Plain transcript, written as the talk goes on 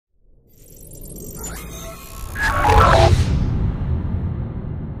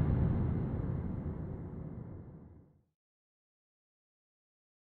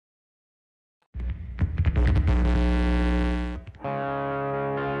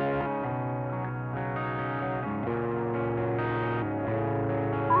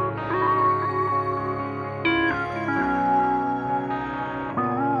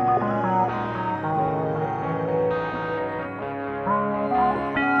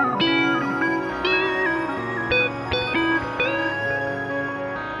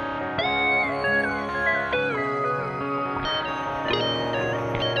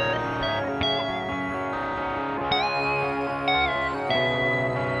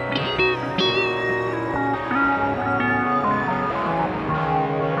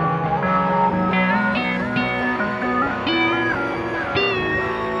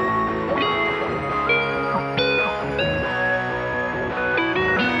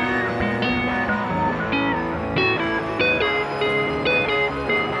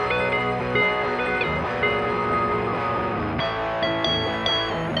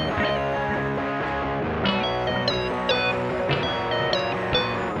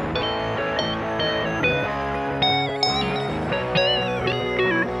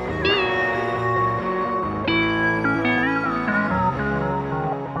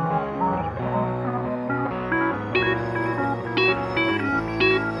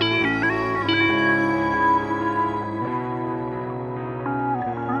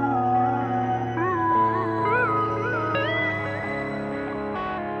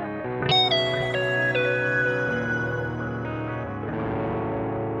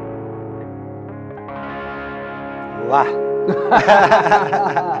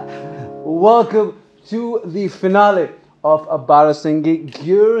Welcome to the finale of Barahsinghe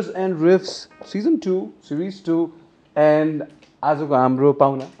Gears and Riffs Season 2, Series 2. And आजको हाम्रो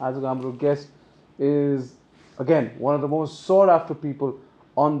पाहुना, आजको हाम्रो guest is again one of the most sought after people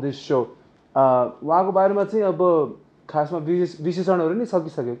on this show. उहाँको बारेमा चाहिँ अब खासमा विशेषणहरू नै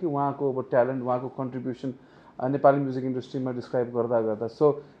सकिसक्यो कि उहाँको अब ट्यालेन्ट, उहाँको कन्ट्रिब्युसन नेपाली म्युजिक इन्डस्ट्रीमा डिस्क्राइब गर्दा.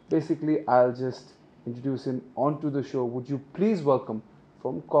 So basically I'll just introduce him onto the show. Would you please welcome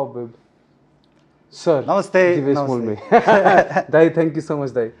from Cobweb, Sir Namaste. Divesh Mulmi. Dai, thank you so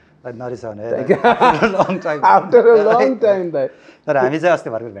much, Dai. After a long time. After a long time, Dai. तर हामी चाहिँ अस्ति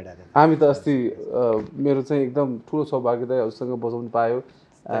भर्खर भेटा थियौँ. हामी त अस्ति मेरो चाहिँ एकदम ठुलो सौभाग्य दाइ हजुरसँग बजाउन पायो.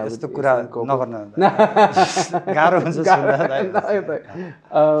 यस्तो कुरा नगर्न गाह्रो हुन्छ सुन्न.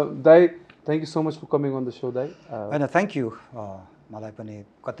 Dai, thank you so much for coming on the show, Dai. हैन, थ्यांक यू. मलाई पनि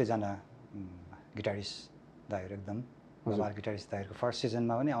कतिजना गिटारिस्ट दाइहरू एकदम नेपाली गिटारिस्ट दाइहरूको फर्स्ट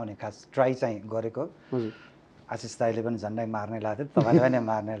सिजनमा पनि आउने खास ट्राई चाहिँ गरेको. आशिष दाइले पनि झन्डै मार्ने लाग्थ्यो, तपाईँले पनि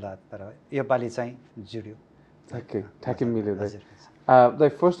मार्ने लाग्थ्यो, तर योपालि चाहिँ जुड्यो. ठ्याक्कै मिल्यो दाइ.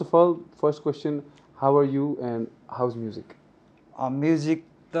 Like first of all, first question, how are you and how's music? Music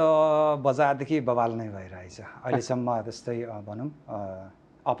त बजारदेखि बवाल नै भइरहेछ अहिलेसम्म. त्यस्तै भनौँ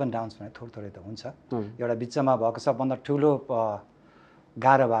अप एन्ड डाउन्स भने थोरै त हुन्छ. एउटा बिचमा भएको सबभन्दा ठुलो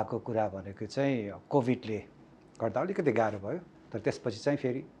गाह्रो भएको कुरा भनेको चाहिँ कोभिडले गर्दा अलिकति गाह्रो भयो, तर त्यसपछि चाहिँ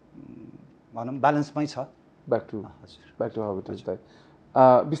फेरि भनौँ ब्यालेन्समै छ. Back to how it is दाइ.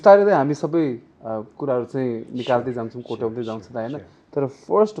 बिस्तारै चाहिँ हामी सबै कुराहरू चाहिँ निकाल्दै जान्छौँ, कोट्याउँदै जान्छौँ होइन. तर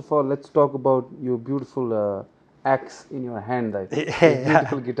first of all let's talk about यो beautiful axe in your hand, दाइ.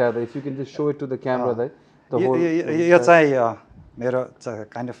 Beautiful guitar, दाइ. If you can just show it to the camera, दाइ. यो चाहिँ मेरो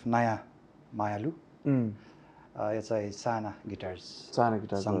काइन्ड अफ नयाँ मायालु. यो चाहिँ साना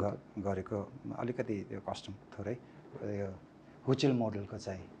गिटारसँग गरेको अलिकति यो कस्टम थोरै यो हुचिल मोडलको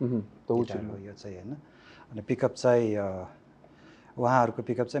चाहिँ गिटार हो यो चाहिँ होइन. अनि पिकअप चाहिँ उहाँहरूको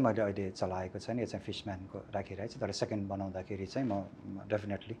पिकअप चाहिँ मैले अहिले चलाएको छैन, यो चाहिँ फिसम्यानको राखिरहेको छु. तर सेकेन्ड बनाउँदाखेरि चाहिँ म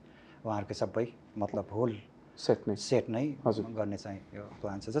डेफिनेटली उहाँहरूकै सबै मतलब होल सेट नै गर्ने चाहिँ यो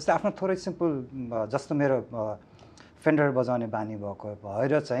प्लान छ. जस्तै आफ्नो थोरै सिम्पल जस्तो मेरो फेन्डर बजाउने बानी भएको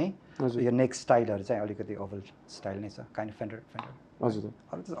भएर चाहिँ यो नेक स्टाइलहरू चाहिँ अलिकति ओभल स्टाइल नै छ, काइन्ड फेन्डर. हजुर.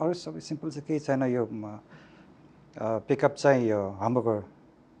 अरू सबै सिम्पल चाहिँ केही छैन. यो पिकअप चाहिँ यो हाम्बर्गर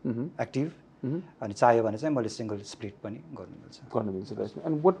एक्टिभ, अनि चाहियो भने चाहिँ मैले सिङ्गल स्प्लिट पनि गर्नु मिल्छ.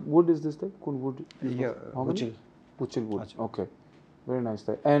 And what wood is this thing? कुन wood? यो हुचिल wood. Okay. Very nice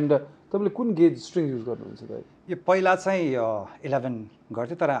दाइ. And तपाईँले कुन गेज स्ट्रिङ युज गर्नुहुन्छ दाइ? यो पहिला चाहिँ 11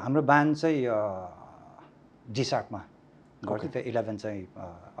 गर्थ्यो, तर हाम्रो ब्यान्ड चाहिँ डी शार्पमा गर्थ्यो. त्यो 11 चाहिँ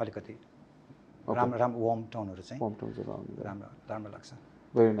अलिकति राम्रो वार्म टोनहरू चाहिँ राम्रो लाग्छ.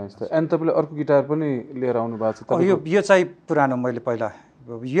 भेरी नाइस दाइ. एन्ड तपाईँले अर्को गिटार पनि लिएर आउनु भएको छ? यो चाहिँ पुरानो, मैले पहिला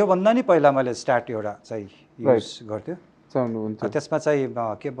योभन्दा नि पहिला मैले स्टार्ट एउटा चाहिँ युज गर्थ्यो. त्यसमा चाहिँ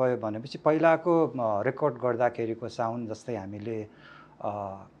के भयो भनेपछि पहिलाको रेकर्ड गर्दाखेरिको साउन्ड, जस्तै हामीले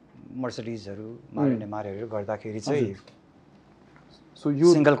मर्सिडिजहरू मारेहरू गर्दाखेरि चाहिँ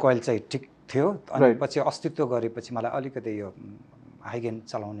सिङ्गल कोइल चाहिँ ठिक थियो. अनि पछि अस्तित्व गरेपछि मलाई अलिकति यो हाइगेन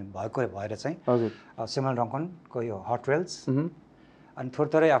चलाउने भएर चाहिँ सिमल रङ्कनको यो हट रेल्स अनि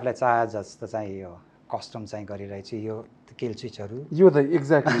थोरै आफूलाई चाहे जस्तो चाहिँ यो कस्टम चाहिँ गरिरहेको छु. यो केल स्विचहरू यो त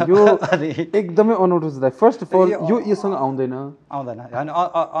एक्ज्याक्टली यो एकदमै अनौठो छ दाइ. फर्स्ट अफ अल योसँग आउँदैन होइन,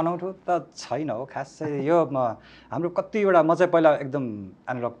 अनौठो त छैन हो खास चाहिँ. यो हाम्रो कतिवटा, म चाहिँ पहिला एकदम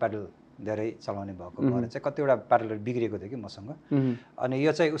एनालग प्याडल धेरै चलाउने भएको भएर चाहिँ कतिवटा प्याडलहरू बिग्रेको थियो कि मसँग. अनि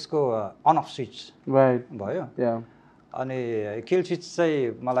यो चाहिँ उसको अन अफ स्विच भयो. अनि किल स्विच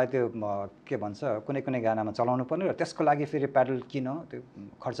चाहिँ मलाई त्यो के भन्छ कुनै कुनै गानामा चलाउनु पर्ने र त्यसको लागि फेरि प्याडल किन त्यो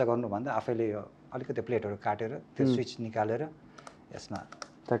खर्च गर्नुभन्दा आफैले अलिकति प्लेटहरू काटेर त्यो स्विच निकालेर यसमा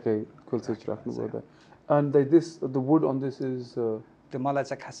ठ्याक्कै कुल स्विच राख्नुभयो त and the wood on this is त्यो मलाई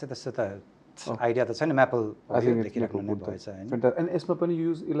चाहिँ खासै त्यस्तो त आइडिया त छैन म्यापल देखिराख्नु नै भएछ हैन and यसमा पनि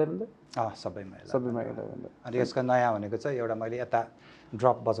युज 11 सबैमा 11 अनि यसको नयाँ भनेको चाहिँ एउटा मैले यता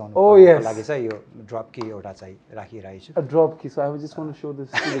ड्रप बजाउनुको लागि चाहिँ यो ड्रप की एउटा चाहिँ राखिरहेको छु a drop key so I just want to show this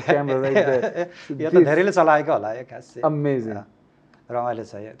to the camera right there यो त धेरैले चलाएको होला यो खासै amazing रमाइलो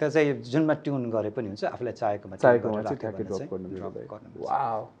छ यो त्यो चाहिँ जुनमा ट्युन गरे पनि हुन्छ आफूलाई चाहेकोमा चाहिँ ठ्याक्कै ड्रप गर्नु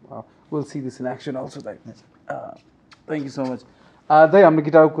wow we'll see this in action also then thank you so much दाइ हाम्रो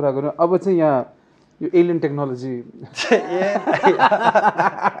गिटारको कुरा गरौँ अब चाहिँ यहाँ यो एलियन टेक्नोलोजी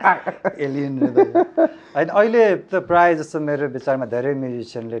एलियन होइन अहिले त प्रायः जस्तो मेरो विचारमा धेरै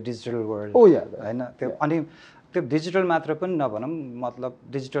म्युजिसियनले डिजिटल वर्ल्ड होइन त्यो अनि त्यो डिजिटल मात्र पनि नभनौँ मतलब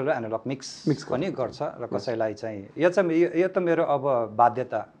डिजिटल र एनालग मिक्स पनि गर्छ र कसैलाई चाहिँ यो त मेरो अब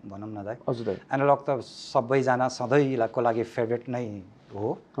बाध्यता भनौँ न दाइ हजुर दाइ एनालग त सबैजना सधैँको लागि फेभरेट नै हो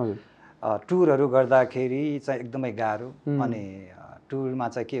टुरहरू गर्दाखेरि चाहिँ एकदमै गाह्रो अनि टुरमा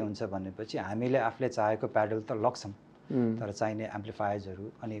चाहिँ के हुन्छ भनेपछि हामीले आफूले चाहेको प्याडल त लग्छौँ तर चाहिने एम्प्लिफायर्सहरू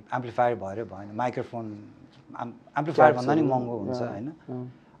अनि एम्प्लिफायर भएर भएन माइक्रोफोन एम्प्लिफायर भन्दा नि महँगो हुन्छ होइन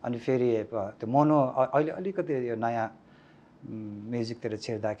अनि फेरि त्यो मोनो अहिले अलिकति यो नयाँ म्युजिकतिर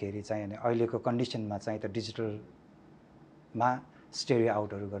छिर्दाखेरि चाहिँ अनि अहिलेको कन्डिसनमा चाहिँ त डिजिटलमा स्टेरियो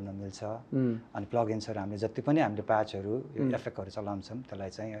आउटहरू गर्न मिल्छ अनि प्लगइन्सहरू हामीले जति पनि हामीले प्याचहरू यो एफेक्टहरू चलाउँछौँ त्यसलाई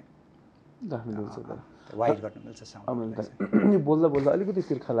चाहिँ वाइड गर्न मिल्छ साउन्ड यो बोल्दा बोल्दा अलिकति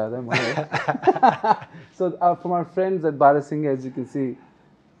तिर्खा लाग्दा मलाई so from our friends at Barahsinghe as you can see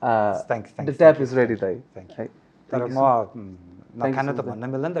the tap is ready दाइ तर म नखानु त भन्न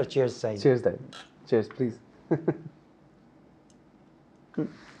मिल्दैन तर चेयर्स चाहिँ चेयर्स दाइ चेयर्स प्लिज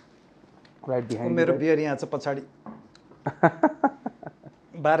राइट बिहाइन्ड मेरो बियर यहाँ छ पछाडि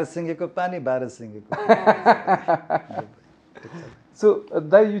बारासिंहेको पानी बारासिंहेको so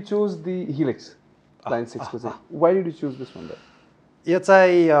दाइ you chose the Helix line 6 को चाहिँ why did you choose this one यो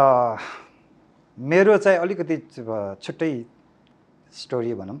चाहिँ मेरो चाहिँ अलिकति छुट्टै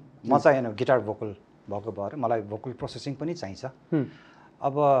स्टोरी भनौँ म चाहिँ होइन गिटार भोकल भएको भएर मलाई भोकल प्रोसेसिङ पनि चाहिन्छ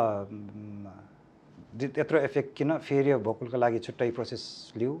अब त्यत्रो इफेक्ट किन फेरि यो भोकलको लागि छुट्टै प्रोसेस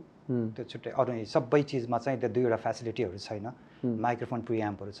लिऊ त्यो छुट्टै अरू सबै चिजमा चाहिँ त्यो दुईवटा फेसिलिटीहरू छैन माइक्रोफोन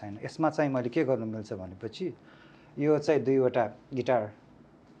प्रिएम्पहरू छैन यसमा चाहिँ मैले के गर्नु मिल्छ भनेपछि यो चाहिँ दुईवटा गिटार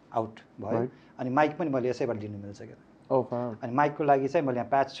आउट भयो अनि माइक पनि मैले यसैबाट लिनु मिल्छ क्या अनि माइकको लागि चाहिँ मैले यहाँ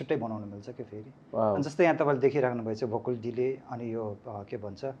प्याच छुट्टै बनाउनु मिल्छ क्या फेरि अनि जस्तै यहाँ तपाईँले देखिराख्नु भएछ भोकल डिले अनि यो के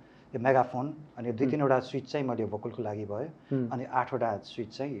भन्छ यो मेगाफोन अनि दुई तिनवटा स्विच चाहिँ मैले भोकलको लागि भयो अनि 8वटा स्विच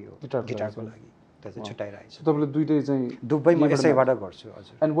चाहिँ यो गिटारको लागि त्यो चाहिँ छुट्याइरहेको छु तपाईँले दुईटै चाहिँ दुबै म यसैबाट गर्छु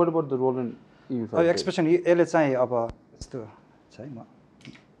हजुर and what about the role and expression यसले चाहिँ अब यस्तो छ है म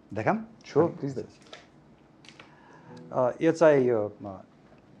देखाम स्योर प्लिज यो चाहिँ यो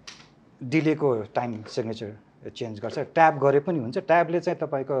डिलेको टाइम सिग्नेचर चेन्ज गर्छ ट्याब गरे पनि हुन्छ ट्याबले चाहिँ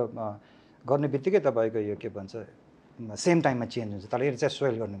तपाईँको गर्ने बित्तिकै तपाईँको यो के भन्छ सेम टाइममा चेन्ज हुन्छ तर यो चाहिँ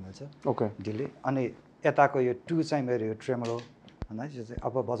स्वेल गर्नु मिल्छ ओके डिले अनि यताको यो 2 चाहिँ मेरो यो ट्रेमोलो भन्दा यो चाहिँ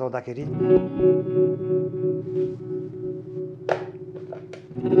अब बजाउँदाखेरि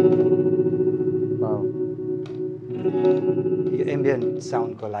यो एम्बियन्ट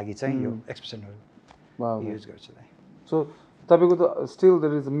साउन्डको लागि चाहिँ यो एक्सप्रेसनहरू युज गर्छु सो तपाईँको त still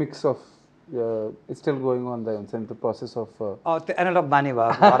there is a mix of it's still going on there in the process of त्यो एनालग बानी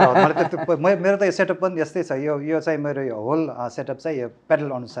भयो मेरो त यो सेटअप पनि यस्तै छ यो चाहिँ मेरो यो होल सेटअप चाहिँ यो पेडल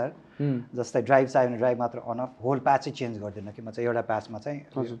अनुसार जस्तै ड्राइभ चाहियो भने ड्राइभ मात्र अन अफ होल प्याच चाहिँ चेन्ज गर्दैन कि म चाहिँ एउटा प्याचमा चाहिँ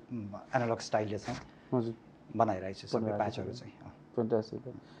एनालग स्टाइलले चाहिँ बनाइरहेको छु सबै प्याचहरू चाहिँ फ्यान्टास्टिक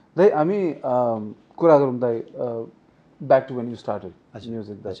दाइ हामी कुरा गरौँ दाइ back to when you started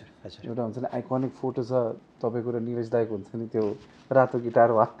music दाइ एउटा हुन्छ नि आइकनिक फोटो छ तपाईँको र निलेश दाइको हुन्छ नि त्यो रातो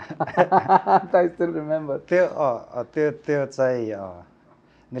गिटार वा आई स्टिल रिमेम्बर त्यो चाहिँ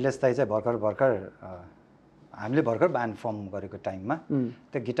निलेश दाइ चाहिँ भर्खर हामीले भर्खर ब्यान्ड फर्म गरेको टाइममा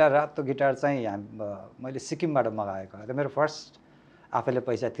त्यो गिटार रातो गिटार चाहिँ मैले सिक्किमबाट मगाएको त्यो मेरो फर्स्ट आफैले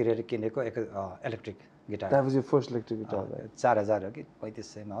पैसा तिरेर किनेको electric guitar that was your first electric guitar 4000 हो कि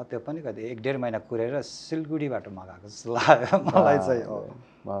 3500मा हो त्यो पनि कति 1.5 महिना कुरेर सिलगढीबाट मगाएको जस्तो लाग्यो मलाई चाहिँ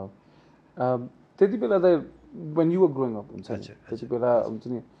त्यति बेला त when you were growing up हुन्छ नि त्यति बेला हुन्छ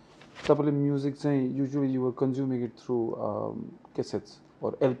नि तपाईँले म्युजिक चाहिँ usually you were consuming it through क्यासेट्स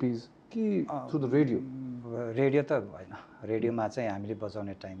or एलपीज कि थ्रु द रेडियो त होइन रेडियोमा चाहिँ हामीले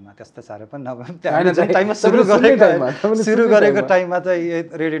बजाउने टाइममा त्यस्तो साह्रो पनि नभए टाइममा सुरु गरेको टाइममा चाहिँ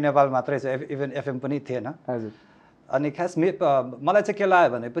रेडियो नेपाल मात्रै छ इभन एफएम पनि थिएन अनि खास मलाई चाहिँ के लाग्यो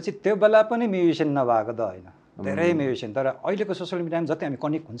भनेपछि त्यो बेला पनि म्युजिसियन नभएको त होइन, धेरै म्युजिसियन, तर अहिलेको सोसियल मिडियामा जति हामी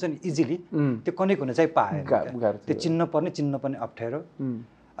कनेक्ट हुन्छ नि इजिली, त्यो कनेक्ट हुन चाहिँ पाएन, त्यो चिन्न पनि अप्ठ्यारो।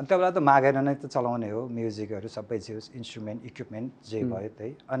 अनि त्यो बेला त मागेर नै त चलाउने हो, म्युजिकहरू सबै चिज, इन्स्ट्रुमेन्ट, इक्विपमेन्ट जे भयो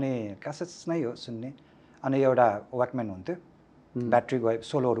त्यही। अनि क्यासेट्स नै हो सुन्ने। अनि एउटा वाकम्यान हुन्थ्यो, ब्याट्री गए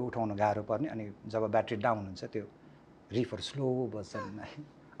सोलोहरू उठाउनु गाह्रो पर्ने, अनि जब ब्याट्री डाउन हुन्छ त्यो रिफहरू स्लो बज्छन्,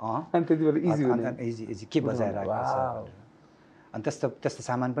 अनि त्यति बेला इजी के बजाएर आएको छ। अनि त्यस्तो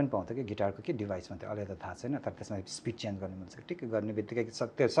सामान पनि पाउँथ्यो कि गिटारको के डिभाइस भन्थ्यो, अहिले त थाहा छैन, तर त्यसमा स्पिड चेन्ज गर्नु मन छ, टिक गर्ने बित्तिकै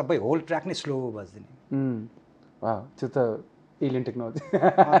त्यो सबै होल ट्र्याक नै स्लो बजिदिने। त्यो त एलियन टेक्नोलोजी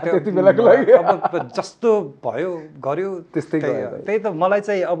त्यति बेलाको लागि। अब जस्तो भयो गर्यो त्यस्तै, त्यही त मलाई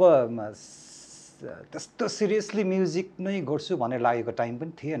चाहिँ अब त्यस्तो सिरियसली म्युजिक नै गर्छु भनेर लागेको टाइम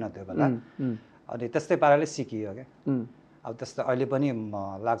पनि थिएन त्यो बेला। अनि त्यस्तै पाराले सिकियो क्या। अब त्यस्तो अहिले पनि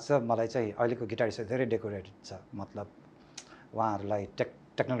लाग्छ मलाई चाहिँ अहिलेको गिटारिस्टहरू धेरै डेकोरेटेड छ, मतलब उहाँहरूलाई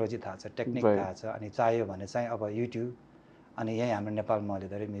टेक्नोलोजी थाहा छ, टेक्निक थाहा छ। अनि चाहियो भने चाहिँ अब युट्युब, अनि यहीँ हाम्रो नेपालमा अहिले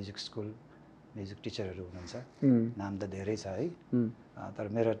धेरै म्युजिक स्कुल, म्युजिक टिचरहरू हुनुहुन्छ, नाम त धेरै छ है। तर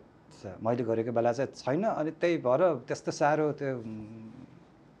मैले गरेको बेला चाहिँ छैन। अनि त्यही भएर त्यस्तो साह्रो त्यो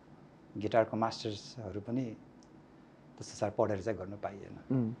गिटारको मास्टर्सहरू पनि त्यस्तो साह्रो पढेर चाहिँ गर्नु पाइएन।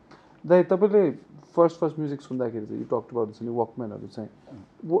 दाइ तपाईँले फर्स्ट म्युजिक सुन्दाखेरि चाहिँ टक अबाउट हुन्छ नि वाकम्यानहरू चाहिँ,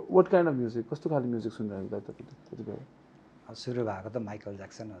 वाट काइन्ड अफ म्युजिक, कस्तो खाले म्युजिक सुनिरहेको दाइ तपाईँले त्यति बेला? सुरु भएको त माइकल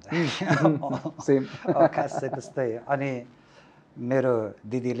ज्याक्सन हो सेम खास चाहिँ त्यस्तै। अनि मेरो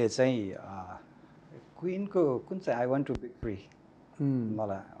दिदीले चाहिँ क्विनको कुन चाहिँ I want to be free,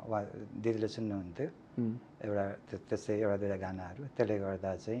 मलाई दिदीले सुन्नुहुन्थ्यो एउटा त्यस्तै एउटा दुईवटा गानाहरू। त्यसले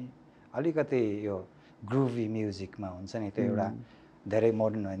गर्दा चाहिँ अलिकति यो ग्रुभी म्युजिकमा हुन्छ नि, त्यो एउटा धेरै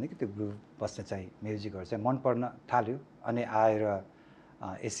मोडर्न होइन कि, त्यो ग्रुभ बस्ने चाहिँ म्युजिकहरू चाहिँ मन पर्न थाल्यो। अनि आएर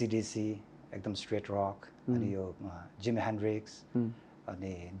एसिडिसी, एकदम स्ट्रेट रक, अनि यो जिमी हेन्ड्रिक्स,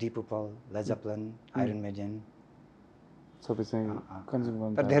 अनि deep purple, Led Zeppelin, iron maiden, सबै चाहिँ कन्ज्युम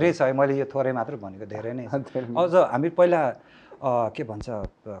गर्नु। तर धेरै छ, मैले यो थोरै मात्र भनेको, धेरै नै छ। अझ हामी पहिला के भन्छ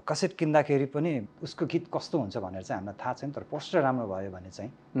कसेट किन्दाखेरि पनि उसको गीत कस्तो हुन्छ भनेर चाहिँ हामीलाई थाहा छैन, तर पोस्टर राम्रो भयो भने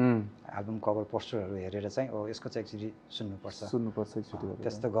चाहिँ एल्बम कभर पोस्टरहरू हेरेर चाहिँ यसको चाहिँ एक्चुअली सुन्नुपर्छ एकचोटि।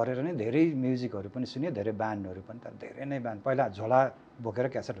 त्यस्तो गरेर नै धेरै म्युजिकहरू पनि सुन्यो, धेरै ब्यान्डहरू पनि, तर धेरै नै ब्यान्ड पहिला झोला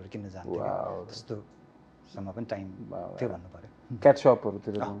बोकेर क्यासेटहरू किन्न जान्थ्यो, त्यस्तोसम्म पनि टाइम थियो भन्नु पऱ्यो।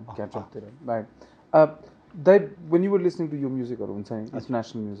 क्याटसपहरूतिर that when you were listening to यो म्युजिकहरू हुन्छ नि,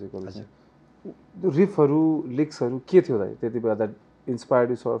 इन्टरनेसनल म्युजिकहरू चाहिँ रिफहरू, लिक्सहरू के थियो दाइ त्यति बेला that inspired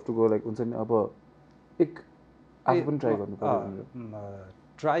you short to go like हुन्छ नि अब एक आफू पनि ट्राई गर्नु पर्यो?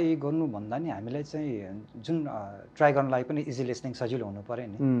 ट्राई गर्नु भन्दा नि हामीलाई चाहिँ जुन ट्राई गर्नु लागि पनि इजी लिसनिङ सजिलो हुनु पऱ्यो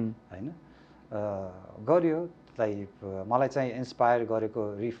नि होइन। गर्यो मलाई चाहिँ इन्सपायर गरेको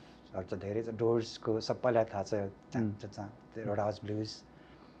रिफहरू त धेरै छ, डोर्सको सबैलाई थाहा छ, एउटा हज ब्लुज,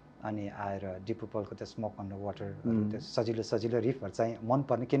 अनि आएर डिप पर्पलको त्यो स्मोक अन द वाटर, त्यो सजिलो रिफहरू चाहिँ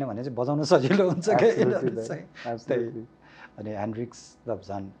मनपर्ने, किनभने चाहिँ बजाउनु सजिलो हुन्छ क्या। अनि ह्यान्ड्रिक्स त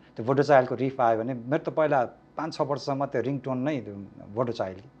झन् त्यो भोडो चाइल्डको रिफ आयो भने मेरो त पहिला 5-6 वर्षसम्म त्यो रिङटोन नै भोडो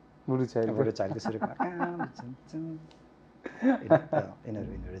चाइल्डको सुरुमा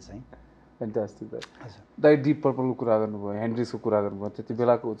यिनीहरू चाहिँ फ्यान्टास्टिक दाइ। डिप पर्पलको कुरा गर्नुभयो, ह्यान्ड्रिक्सको कुरा गर्नुभयो, त्यति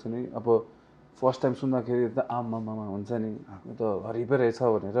बेलाको हुन्छ नि अब फर्स्ट टाइम सुन्दाखेरि त आमामा हुन्छ नि त हरि पो रहेछ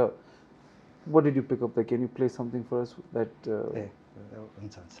भनेर। What did you pick up, can you play something for us that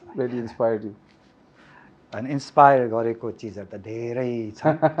really inspired you? अनि इन्सपायर गरेको चिजहरू त धेरै छ,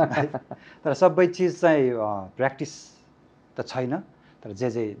 तर सबै चिज चाहिँ प्र्याक्टिस त छैन, तर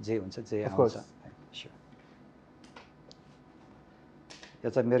जे हुन्छ जे आउँछ। यो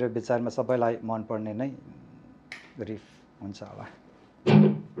चाहिँ मेरो विचारमा सबैलाई मनपर्ने नै रिफ हुन्छ होला।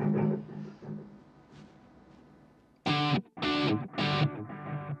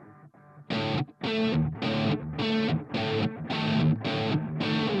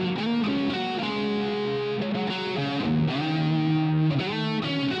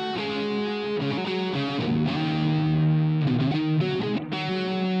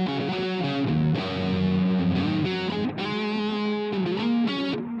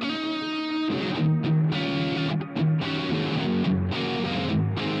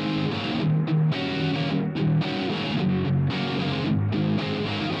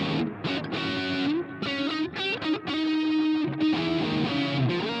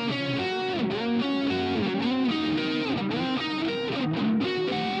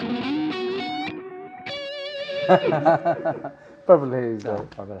 Purple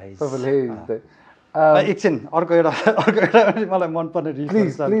Haze. एकछिन अर्को एउटा मलाई मनपर्ने रिफ।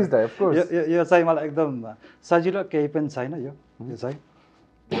 प्लिज दाइ, अफ कोर्स। यो चाहिँ मलाई एकदम सजिलो, केही पनि छैन यो चाहिँ।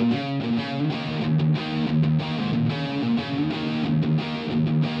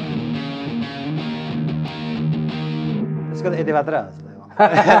 त्यसको त यति मात्र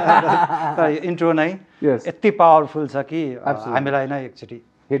तर इन्ट्रो नै यति पावरफुल छ कि हामीलाई नै एकचोटि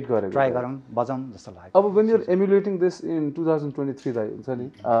हिट गरेको ट्राई गरौँ बजाउँ जस्तो लाग्यो अब when you're emulating this in 2023 दाइ हुन्छ नि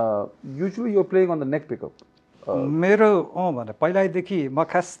usually you're playing on the neck pickup मेरो भने पहिल्यैदेखि म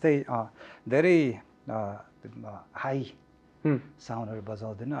खास त्यही धेरै हाई साउन्डहरू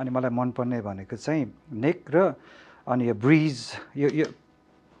बजाउँदैन अनि मलाई मनपर्ने भनेको चाहिँ नेक र अनि यो ब्रिज यो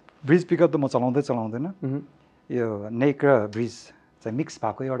ब्रिज पिकअप त म चलाउँदैन यो नेक र ब्रिज चाहिँ मिक्स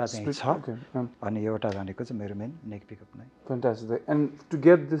भएको एउटा चाहिँ छ अनि एउटा भनेको चाहिँ मेरो मेन नेक पिकअप नै fantastic and to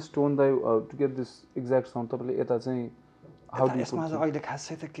get this tone दाइ to get this exact sound तपाईँले यता चाहिँ यसमा चाहिँ अहिले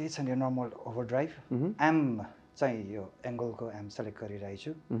खासै त केही छैन यो नर्मल ओभरड्राइभ एम चाहिँ यो एङ्गलको एम सेलेक्ट गरिरहेको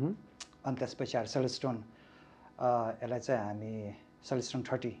छु अनि त्यसपछि आएर सेलेस्टोन यसलाई चाहिँ हामी सेलेस्टोन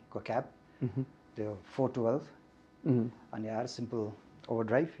 30 को क्याब त्यो 412 अनि आएर सिम्पल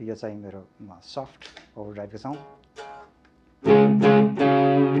ओभरड्राइभ यो चाहिँ मेरो सफ्ट ओभरड्राइभको साउन्ड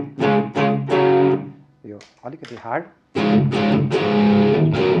यो अलिकति हार्ड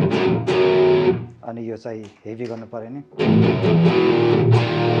अनि यो चाहिँ हेभी गर्नु पऱ्यो नि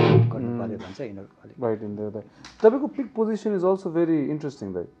गर्नु पऱ्यो भने चाहिँ राइट इन देयर तपाईँको pick position is also very interesting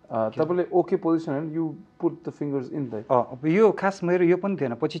दाइ तपाईँले ओके पोजिसन होइन you put the fingers in दाइ यो खास मेरो यो पनि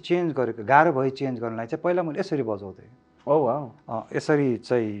थिएन पछि चेन्ज गरेको गाह्रो भयो चेन्ज गर्नलाई चाहिँ पहिला मैले यसरी बजाउँथेँ यसरी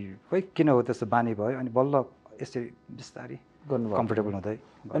चाहिँ खोइ किन हो त्यस्तो बानी भयो अनि बल्ल यसरी बिस्तारै कम्फर्टेबल हुँदै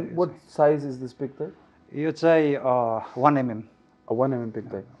and what size is this pick दाइ यो चाहिँ 1 mm 1 mm पिक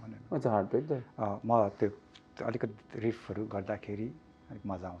दाइ इट्स अ हार्ड पिक दाइ म त्यो अलिकति रिफहरू गर्दाखेरि अलिक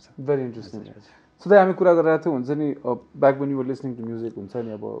मजा आउँछ भेरी इन्ट्रेस्टिङ सो दाइ हामी कुरा गरिरहेको थियौँ हुन्छ नि back when your listening to music हुन्छ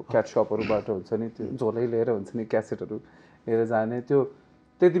नि अब क्याट सपहरूबाट हुन्छ नि त्यो झोलै लिएर हुन्छ नि क्यासेटहरू लिएर जाने त्यो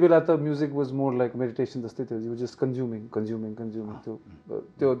त्यति बेला त music was more like meditation जस्तै थियो यु जस्ट कन्ज्युमिङ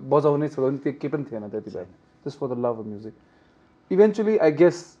त्यो बजाउनै छोड्यो भने त्यो केही पनि थिएन त्यति बेला just for the love of music eventually I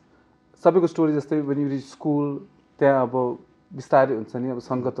guess सबैको स्टोरी जस्तै वेन यु रिच स्कुल त्यहाँ अब बिस्तारै हुन्छ नि अब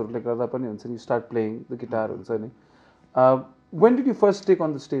सङ्गतहरूले गर्दा पनि हुन्छ नि स्टार्ट प्लेइङ द गिटार हुन्छ नि when did you first take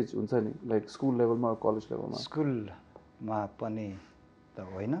on the stage हुन्छ नि लाइक स्कुल लेभलमा कलेज लेभलमा स्कुलमा पनि त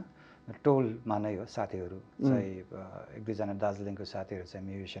होइन टोलमा नै हो साथीहरू चाहिँ एक दुईजना दार्जिलिङको साथीहरू चाहिँ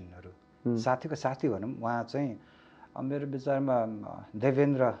म्युजिसियनहरू साथीको साथी भनौँ उहाँ चाहिँ मेरो विचारमा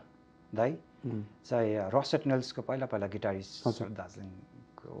देवेन्द्र दाई चाहिँ रसेट नेल्सको पहिला गिटारिस्ट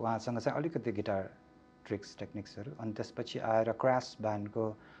दार्जिलिङको उहाँसँग चाहिँ अलिकति गिटार ट्रिक्स टेक्निक्सहरू अनि त्यसपछि आएर क्रास ब्यान्डको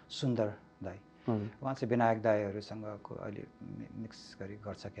सुन्दर दाई उहाँ चाहिँ विनायक दाईहरूसँगको अहिले मिक्स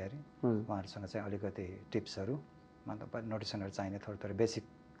गर्छ के अरे उहाँहरूसँग चाहिँ अलिकति टिप्सहरू मतलब नोटेसनहरू चाहिने थोरै बेसिक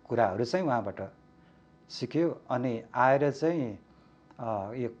कुराहरू चाहिँ उहाँबाट सिक्यो अनि आएर चाहिँ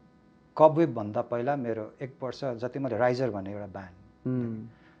यो कबवेब भन्दा पहिला मेरो 1 वर्ष जति मैले राइजर भन्ने एउटा ब्यान्ड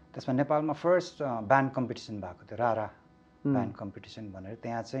त्यसमा नेपालमा फर्स्ट ब्यान्ड कम्पिटिसन भएको थियो रारा ब्यान्ड कम्पिटिसन भनेर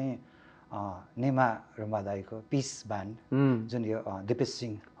त्यहाँ चाहिँ नेमा रुम्बा दाईको पिस ब्यान्ड जुन यो दिपेश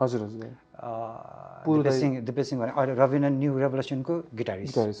सिंह हजुर दिपेश सिंह भने अहिले Ravina new रेभोल्युसनको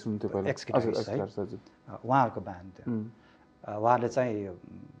guitarist x guitarist है उहाँहरूको ब्यान्ड थियो उहाँले चाहिँ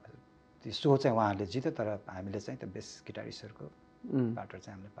त्यो सो चाहिँ उहाँहरूले जित्यो तर हामीले चाहिँ त्यो बेस्ट गिटारिस्टहरूको पार्टनर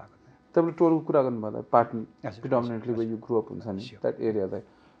चाहिँ हामीले पाएको थियो तपाईँले टोलको कुरा गर्नुभयो partner predominantly way you grow up हुन्छ नि द्याट एरिया दाइ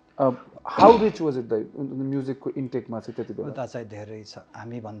हाउ रिच वाज इट दाइ म्युजिकको इन्टेकमा चाहिँ त्यति बेला उता चाहिँ धेरै छ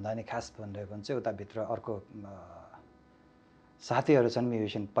हामी भन्दा नि खास भनिरहेको भने चाहिँ उताभित्र अर्को साथीहरू छन्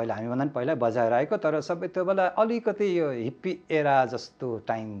म्युजिसियन पहिला हामी भन्दा नि पहिला बजाएर आएको तर सबै त्यो बेला अलिकति यो हिप्पी एरा जस्तो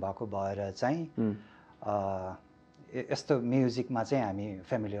टाइम भएको भएर चाहिँ यस्तो म्युजिकमा चाहिँ हामी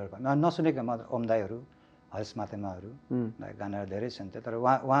फेमिलियर भयो नसुनेको म ओम दाईहरू हर्ष मातेमाहरू गानाहरू धेरै सुन्थ्यो तर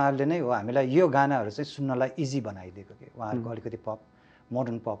उहाँहरूले नै हो हामीलाई यो गानाहरू चाहिँ सुन्नलाई इजी बनाइदिएको कि उहाँहरूको अलिकति पप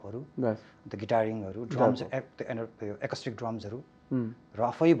मोडर्न पपहरू अन्त गिटारिङहरू ड्रम्स एकोस्टिक ड्रम्सहरू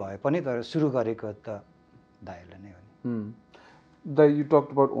रफै भए पनि तर सुरु गरेको त दाईहरूले नै हो नि दाई यु टक्ड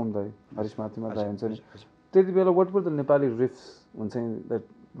अबाउट ओम दाई हरिश मातेमा दाई हुन्छ नि त्यति बेला what were the Nepali riffs हुन्छ नि द्याट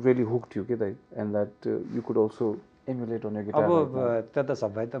रियली हुक थियो कि दाई and that you could also emulate on guitar अब त्यो त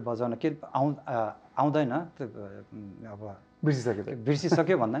सबै त बजाउन के आउँदैन अब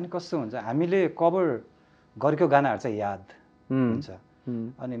बिर्सिसक्यो भन्दा नि कस्तो हुन्छ हामीले कभर गरेको गानाहरू चाहिँ याद हुन्छ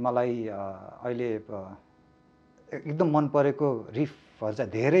अनि मलाई अहिले एकदम मन परेको रिफहरू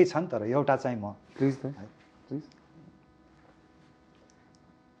चाहिँ धेरै छन् तर एउटा चाहिँ म प्लिज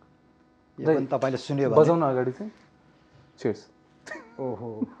यो पनि तपाईँले सुन्यो भने बजाउन अगाडि चाहिँ चेयर्स ओहो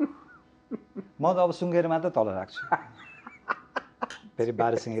म त अब सुँगेर मात्र तल राख्छु फेरि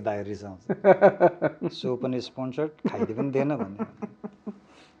बारहसिंहे दाइ रिसाउँछ सो पनि स्पोन्सर्ड खाइदिए पनि दिएन भन्ने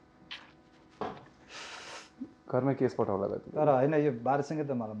घरमा केस पठाउला तर होइन यो बारहसिंहे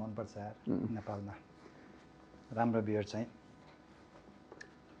त मलाई मनपर्छ यार नेपालमा राम्रो बियर चाहिँ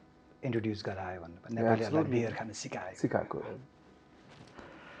इन्ट्रोड्युस गरायो भन्नु नेपालीहरूलाई बियर खान सिकाएको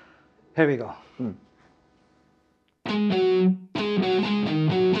Here we go.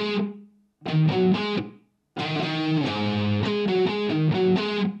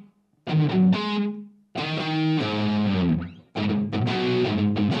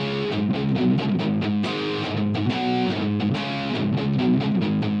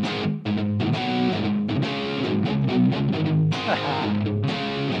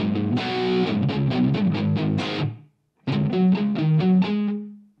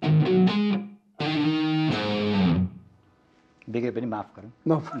 बिग्रे पनि माफ गरौँ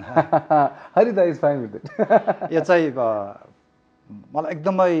No. Harida is fine with it. यो चाहिँ मलाई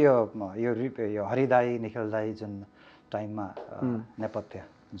एकदमै यो हरिदाई निखिलदाई जुन टाइममा नेपथ्य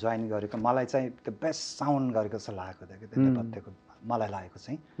जोइन गरेको मलाई चाहिँ त्यो बेस्ट साउन्ड गरेको जस्तो लागेको थियो कि त्यो नेपथ्यको मलाई लागेको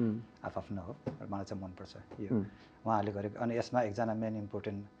चाहिँ आफ्नो हो मलाई चाहिँ मनपर्छ यो उहाँहरूले गरेको अनि यसमा एकजना मेन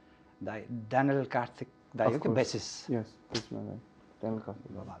इम्पोर्टेन्ट दाई ड्यानियल कार्तिक दाई हो कि basis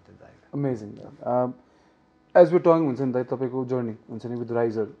Amazing. As we're talking हुन्छ नि दाइ तपाईँको जर्नी हुन्छ नि विथ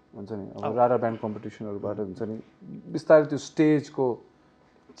राइजर हुन्छ नि अब रारा ब्यान्ड कम्पिटिसनहरूबाट हुन्छ नि बिस्तारै त्यो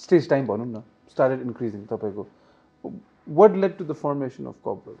स्टेज टाइम भनौँ न स्टार्टेड इन्क्रिजिङ तपाईँको what led to the formation of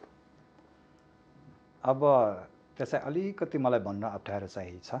कबवेब अब त्यो चाहिँ अलिकति मलाई भन्न अप्ठ्यारो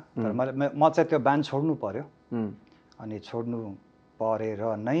चाहिँ छ तर म चाहिँ त्यो ब्यान्ड छोड्नु पर्यो अनि छोड्नु परेर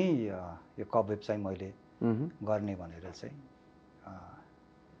नै यो कबवेब चाहिँ मैले गर्ने भनेर चाहिँ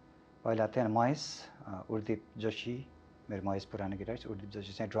पहिला त्यहाँ महेश उर्दीप जोशी मेरो महेश पुरानो गिटारिस्ट उर्दीप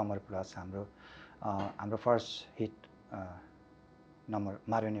जोशी चाहिँ ड्रमर प्लस हाम्रो फर्स्ट हिट नम्बर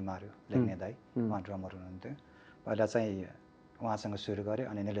मार्यो नि मार्यो लेख्ने दाई उहाँ ड्रमर हुनुहुन्थ्यो पहिला चाहिँ उहाँसँग सुरु गरेँ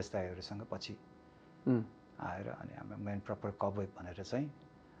अनि निलेश दाईहरूसँग पछि आएर अनि हाम्रो मेन प्रपर कबवेब भनेर चाहिँ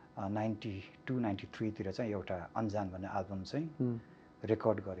 92-93तिर चाहिँ एउटा अनजान भन्ने एल्बम चाहिँ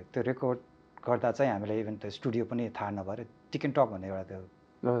रेकर्ड गऱ्यो त्यो रेकर्ड गर्दा चाहिँ हामीले इभन त्यो स्टुडियो पनि थाहा नभएर टिक एन्ड टक भन्ने एउटा त्यो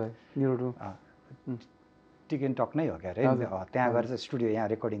टिक एन्ड टक नै हो क्या अरे त्यहाँ गएर चाहिँ स्टुडियो यहाँ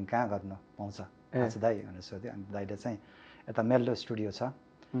रेकर्डिङ कहाँ गर्न पाउँछ दाई भनेर सोध्यो अनि दाइले चाहिँ यता मेल्लो स्टुडियो छ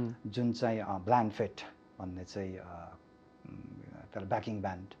जुन चाहिँ ब्ल्यान्ड फेट भन्ने चाहिँ त्यसलाई ब्याकिङ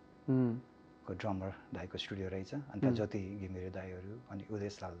ब्यान्डको ड्रमर दाईको स्टुडियो रहेछ अनि त्यहाँ ज्योति घिमिरे दाईहरू अनि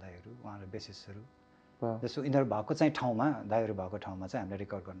उदेश लाल दाईहरू उहाँहरू बेसिसहरू जस्तो यिनीहरू भएको चाहिँ ठाउँमा दाईहरू भएको ठाउँमा चाहिँ हामीले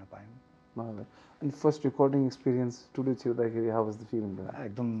रेकर्ड गर्न पायौँ अनि first recording experience today छिर्दाखेरि how was the feeling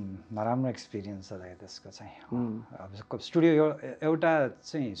एकदम नराम्रो एक्सपिरियन्स छ दाइ त्यसको चाहिँ अब स्टुडियो एउटा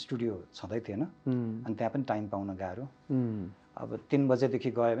चाहिँ स्टुडियो छँदै थिएन अनि त्यहाँ पनि टाइम पाउन गाह्रो अब 3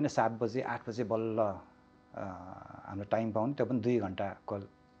 बजेदेखि गयो भने 7 बजे 8 बजे बल्ल हाम्रो टाइम पाउनु त्यो पनि 2 घन्टाको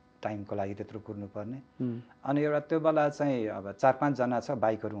टाइमको लागि त्यत्रो कुर्नुपर्ने अनि एउटा त्यो बेला चाहिँ अब 4-5 जना छ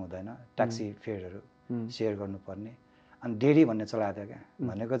बाइकहरू हुँदैन ट्याक्सी फेयरहरू सेयर गर्नुपर्ने अनि डेढी भन्ने चलाएको थियो क्या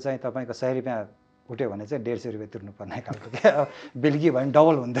भनेको चाहिँ तपाईँको 100 रुपियाँ उठ्यो भने चाहिँ 150 रुपियाँ तिर्नुपर्ने खालको क्या बेलुकी भयो भने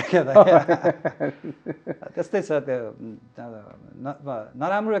डबल हुन्थ्यो क्या त्यस्तै छ त्यो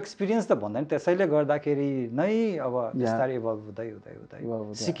नराम्रो एक्सपिरियन्स त भन्दैन त्यसैले गर्दाखेरि नै अब बिस्तारै इभल्भ हुँदै हुँदै हुँदै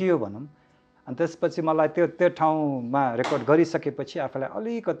सिकियो भनौँ अनि त्यसपछि मलाई त्यो ठाउँमा रेकर्ड गरिसकेपछि आफूलाई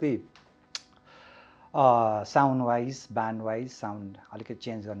अलिकति sound wise band wise sound अलिकति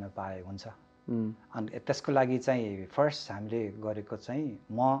चेन्ज गर्न पाए हुन्छ अनि त्यसको लागि चाहिँ फर्स्ट हामीले गरेको चाहिँ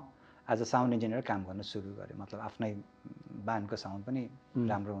म एज अ साउन्ड इन्जिनियर काम गर्न सुरु गरेँ मतलब आफ्नै ब्यान्डको साउन्ड पनि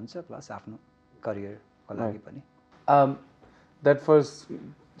राम्रो हुन्छ प्लस आफ्नो करियरको लागि पनि द्याट फर्स्ट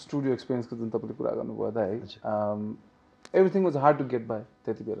स्टुडियो एक्सपिरियन्सको जुन तपाईँले कुरा गर्नुभयो त है everything was hard to get by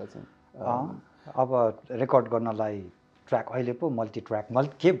त्यति बेला चाहिँ अब रेकर्ड गर्नलाई ट्र्याक अहिले पो मल्टिट्र्याक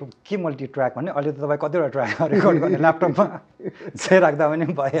के मल्टिट्र्याक भने अहिले त तपाईँ कतिवटा ट्र्याक रेकर्ड गर्ने ल्यापटपमा चाहिँ राख्दा पनि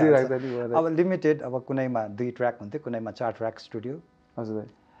भइहाल्छ अब लिमिटेड अब कुनैमा 2 ट्र्याक हुन्थ्यो कुनैमा 4 ट्र्याक स्टुडियो हजुर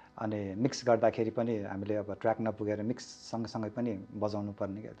अनि मिक्स गर्दाखेरि पनि हामीले अब ट्र्याक नपुगेर मिक्स सँगसँगै पनि बजाउनु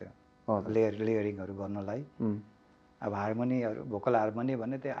पर्ने क्या त्यो लेयरिङहरू गर्नलाई अब हार्मोनीहरू भोकल हार्मोनी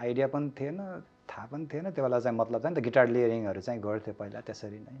भन्ने त्यो आइडिया पनि थिएन थाहा पनि थिएन त्यो बेला चाहिँ मतलब चाहिँ त गिटार लेयरिङहरू चाहिँ गर्थ्यो पहिला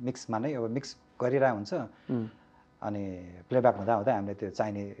त्यसरी नै मिक्समा नै अब मिक्स गरिरहेको हुन्छ अनि प्लेब्याक हुँदा हुँदै हामीले त्यो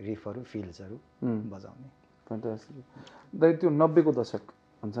चाहिने रिफहरू फिल्सहरू बजाउने दाइ त्यो 90को दशक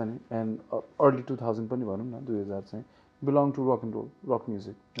हुन्छ नि एन्ड अर्ली 2000 पनि भनौँ न 2000 चाहिँ belong to rock and role rock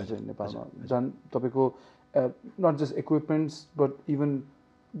music हुन्छ नेपालमा झन् तपाईँको not just equipments but even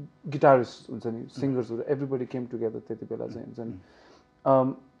guitarist हुन्छ नि सिङ्गर्सहरू एभ्रिबडी केम टुगेदर त्यति बेला चाहिँ हुन्छ नि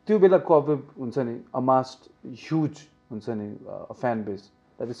त्यो बेला कबवेब हुन्छ नि अमास्ड ह्युज हुन्छ नि fan base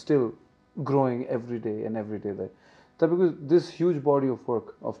that is still growing every day दाइ तपाईँको this huge body of work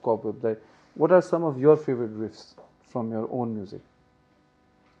of कबवेब दाइ what are some of your favourite riffs from your own music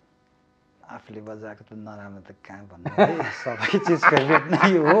आफूले बजाएको त नराम्रो त कहाँ भन्नु है सबै चिज फेभरेट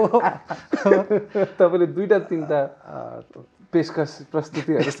नै हो तपाईँले 2टा 3टा पेशकश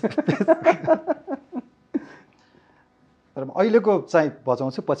प्रस्तुतिहरू तर अहिलेको चाहिँ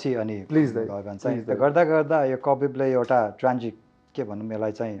बजाउँछु पछि अनि प्लिज गयो भने चाहिँ गर्दा गर्दा यो कबवेबले एउटा ट्रान्जिट के भनौँ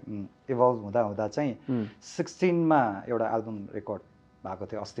यसलाई चाहिँ इभल्भ हुँदा हुँदा चाहिँ 16मा एउटा एल्बम रेकर्ड भएको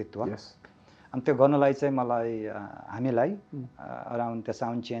थियो अस्तित्व अनि त्यो गर्नलाई चाहिँ मलाई हामीलाई अराउन्ड त्यो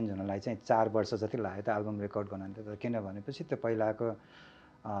साउन्ड चेन्ज हुनलाई चाहिँ 4 वर्ष जति लाग्यो त्यो एल्बम रेकर्ड गर्न थियो किनभनेपछि त्यो पहिलाको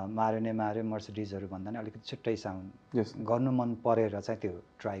मार्यो मर्सिडिजहरू भन्दा नि अलिकति छुट्टै साउन्ड गर्नु मन परेर चाहिँ त्यो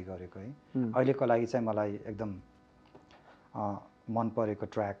ट्राई गरेको है अहिलेको लागि चाहिँ मलाई एकदम मन परेको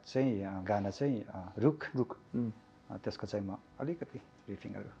ट्र्याक चाहिँ गाना चाहिँ रुख त्यसको चाहिँ म अलिकति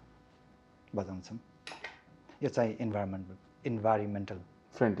रिफिङहरू बजाउँछौँ यो चाहिँ इन्भाइरोमेन्टल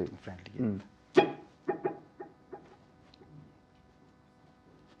फ्रेन्डली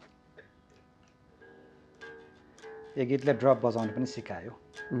यो गीतले ड्रप बजाउनु पनि सिकायो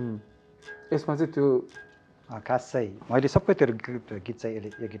यसमा चाहिँ त्यो खास चाहिँ मैले सबै त्यो गीत चाहिँ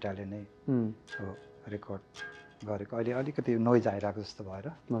यो गिटारले नै रेकर्ड गरेको अहिले अलिकति नोइज आइरहेको जस्तो भएर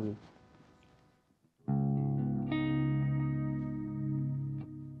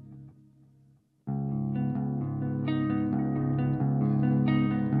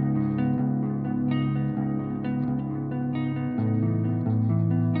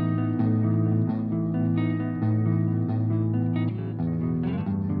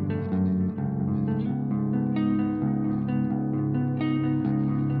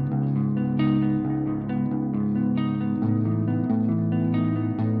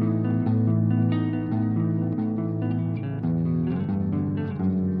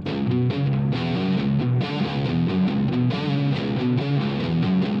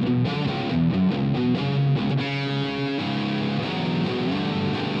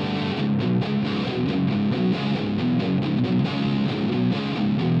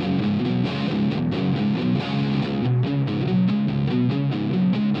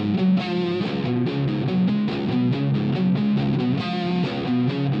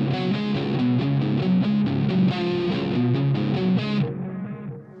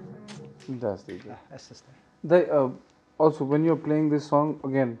Fantastic. Also, when you're playing this song,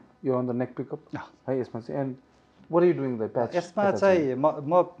 again, you're on the neck pickup. And what are you doing there? Patch? यसमा चाहिँ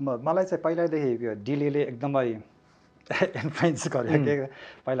मलाई चाहिँ पहिल्यैदेखि यो डिलेले एकदमै इन्फ्लुएन्स गर्यो के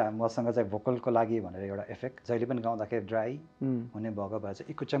पहिला मसँग चाहिँ भोकलको लागि भनेर एउटा इफेक्ट जहिले पनि गाउँदाखेरि ड्राई हुने भएको भए चाहिँ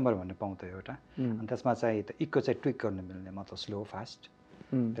इको चेम्बर भन्ने पाउँथ्यो एउटा अनि त्यसमा चाहिँ इको चाहिँ ट्विक गर्नु मिल्ने मतलब स्लो फास्ट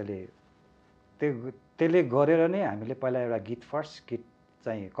त्यसले गरेर नै हामीले पहिला एउटा गीत फर्स्ट गीत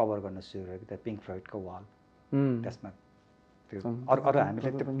चाहिँ कभर गर्न सुरु गरेको त्यो पिङ्क फ्लोइडको वाल त्यसमा त्यो अरू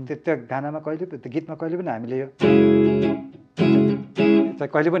हामीले त्यो गानामा कहिले त्यो गीतमा कहिले पनि हामीले यो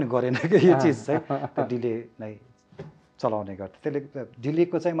कहिले पनि गरेन कि यो चिज चाहिँ त्यो डिले नै चलाउने गर्थ्यो त्यसले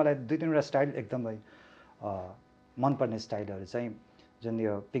डिलेको चाहिँ मलाई 2-3वटा स्टाइल एकदमै मनपर्ने स्टाइलहरू चाहिँ जुन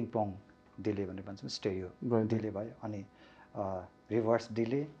यो पिङ पोङ डिले भनेर भन्छौँ स्टेरियो डिले भयो अनि रिभर्स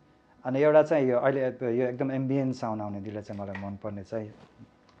डिले अनि एउटा चाहिँ यो अहिले यो एकदम एम्बियन्स साउन्ड आउने डिले चाहिँ मलाई मनपर्ने चाहिँ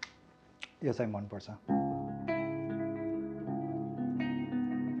यो चाहिँ मनपर्छ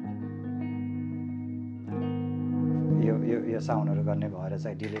यो साउन्डहरू गर्ने भएर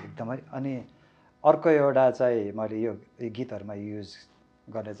चाहिँ डिले एकदमै अनि अर्को एउटा चाहिँ मैले यो गीतहरूमा युज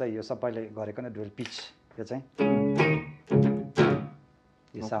गर्ने चाहिँ यो सबैले गरेको नै डुअल पिच यो चाहिँ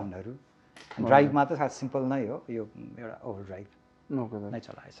यो साउन्डहरू ड्राइभमा त खास सिम्पल नै हो यो एउटा ओभर ड्राइभ नै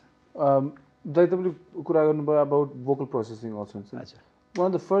चलाएछ तपाईँले कुरा गर्नुभयो अबाउट भोकल प्रोसेसिङ अल्सो हजुर one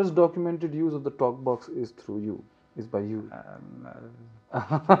of the first documented use of the talk box is through you is by you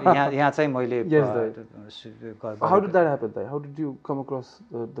यहाँ चाहिँ मैले how did that happen how did you come across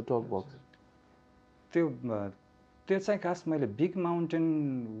the talk box त्यो चाहिँ खास मैले big mountain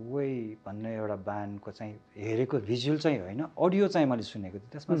way भन्ने एउटा ब्यान्डको चाहिँ हेरेको भिजुअल चाहिँ होइन अडियो चाहिँ मैले सुनेको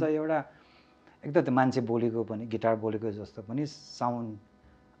थिएँ त्यसमा चाहिँ एउटा एकदम त्यो मान्छे बोलेको पनि गिटार बोलेको जस्तो पनि साउन्ड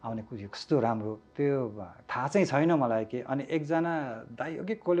आउने कुरो कस्तो राम्रो त्यो थाहा चाहिँ छैन मलाई के अनि एकजना दाइ हो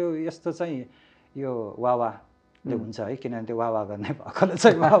कि कसले यस्तो चाहिँ यो वावाले हुन्छ है किनभने त्यो वावा गर्ने भएकोले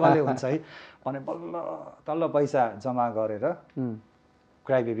चाहिँ वावाले हुन्छ है भने बल्ल तल्ल पैसा जम्मा गरेर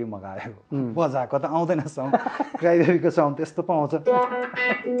क्राई बेबी मगाएको बजाएको त आउँदैन साउन्ड क्राई बेबीको साउन्ड त्यस्तो पो आउँछ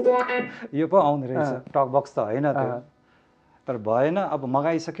यो पो आउने रहेछ टक बक्स त होइन त्यो तर भएन अब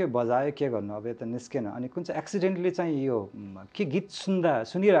मगाइसक्यो बजायो के गर्नु अब यो त निस्केन अनि कुन चाहिँ एक्सिडेन्टली चाहिँ यो के गीत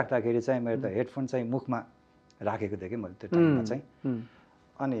सुनिराख्दाखेरि चाहिँ मेरो त हेडफोन चाहिँ मुखमा राखेको थिएँ कि मैले त्यो टाइममा चाहिँ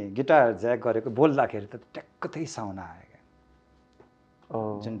अनि गिटार ज्याक गरेको बोल्दाखेरि त ट्याक्क त्यही साउन्ड आयो क्या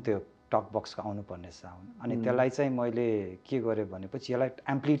जुन त्यो टक बक्सको आउनुपर्ने साउन्ड अनि त्यसलाई चाहिँ मैले के गरेँ भनेपछि यसलाई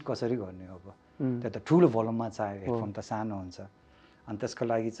एम्प्लिट कसरी गर्ने अब त्यो त ठुलो भोल्युममा चाहियो हेडफोन त सानो हुन्छ अनि त्यसको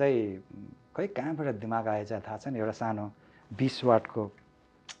लागि चाहिँ खै कहाँबाट दिमाग आएछ थाहा छैन एउटा सानो 20 वाटको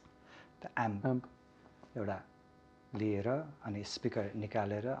एम्प एउटा लिएर अनि स्पिकर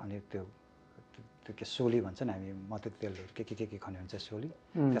निकालेर अनि त्यो के सोली भन्छ नि हामी म त त्यसले के खने हुन्छ सोली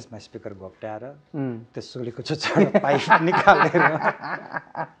त्यसमा स्पिकर घोप्ट्याएर त्यो सोलीको छुच्चा पाइप निकालेर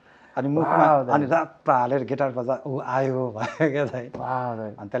अनि मुखमा अनि रप्प हालेर गिटार बजा ऊ आयो भयो क्या दाइ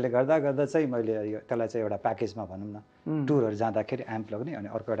अनि त्यसले गर्दा चाहिँ मैले त्यसलाई चाहिँ एउटा प्याकेजमा भनौँ न टुरहरू जाँदाखेरि एम्प लग्ने अनि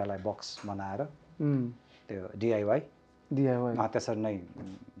अर्को एउटालाई बक्स बनाएर त्यो डिआइवाई त्यसरी नै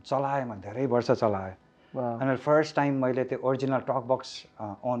चलाएँ मैले धेरै वर्ष चलाएँ अनि फर्स्ट टाइम मैले त्यो ओरिजिनल टक बक्स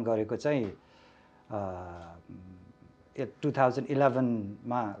अन गरेको चाहिँ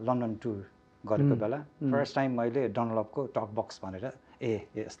 2011मा लन्डन टुर गरेको बेला फर्स्ट टाइम मैले डनलपको टक बक्स भनेर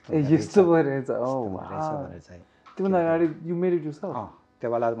यस्तो भइरहेछ त्योभन्दा अगाडि यु मेड इट योरसेल्फ त्यो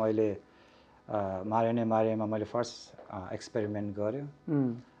बेला मैले मारेमा मैले फर्स्ट एक्सपेरिमेन्ट गऱ्यो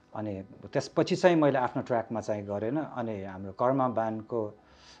अनि त्यसपछि चाहिँ मैले आफ्नो ट्र्याकमा चाहिँ गरेन अनि हाम्रो कर्मा ब्यान्डको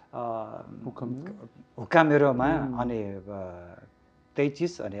हुक्का मेरोमा अनि त्यही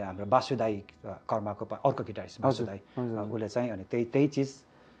चिज अनि हाम्रो बासुदाई कर्माको अर्को गिटारिस्ट बासुदाई उसले चाहिँ अनि त्यही चिज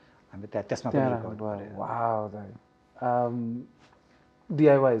हामी त्यसमा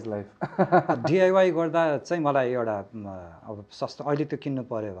डिआइवाई इज लाइफ डिआइवाई गर्दा चाहिँ मलाई एउटा अब सस्तो अहिले त्यो किन्नु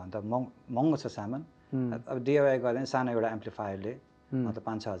पऱ्यो भने त महँगो छ सामान अब डिआइवाई गर्दा सानो एउटा एम्प्लिफायरले मतलब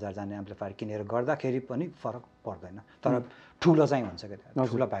 5-6 हजार जाने एम्प्लिफायर किनेर गर्दाखेरि पनि फरक पर्दैन तर ठुलो चाहिँ हुन्छ क्या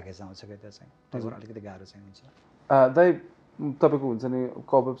ठुलो प्याकेज आउँछ क्या त्यो चाहिँ त्यही भएर अलिकति गाह्रो चाहिँ हुन्छ दाइ तपाईँको हुन्छ नि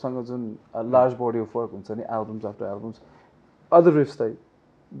कबवेबसँग जुन लार्ज बडी अफ वर्क हुन्छ नि albums after albums other riffs दाइ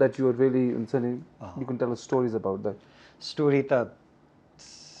द्याट यु आर रियली हुन्छ नि you can tail stories about that story त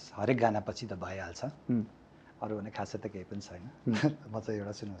हरेक गानापछि त भइहाल्छ अरू भने खासै त केही पनि छैन म चाहिँ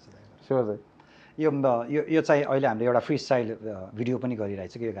एउटा सुनाउँछु स्योर दाइ यो चाहिँ अहिले हामीले एउटा फ्री स्टाइल भिडियो पनि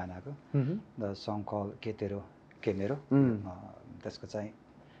गरिरहेछ कि यो गानाको द सङ कल के तेरो के मेरो त्यसको चाहिँ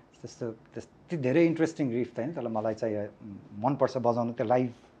त्यति धेरै इन्ट्रेस्टिङ रिफ छैन तर मलाई चाहिँ मनपर्छ बजाउनु त्यो लाइभ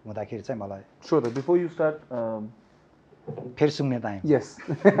हुँदाखेरि चाहिँ मलाई स्योर दाइ बिफोर यु स्टार्ट फेरि सुन्ने टाइम यस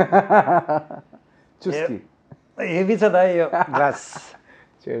चुस्की हेभी छ दाइ यो glass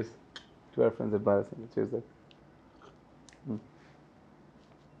Cheers to our friends at Barahsinghe. Cheers, sir.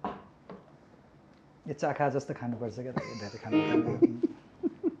 यो चाखा जस्तो खानुपर्छ क्या धेरै खानु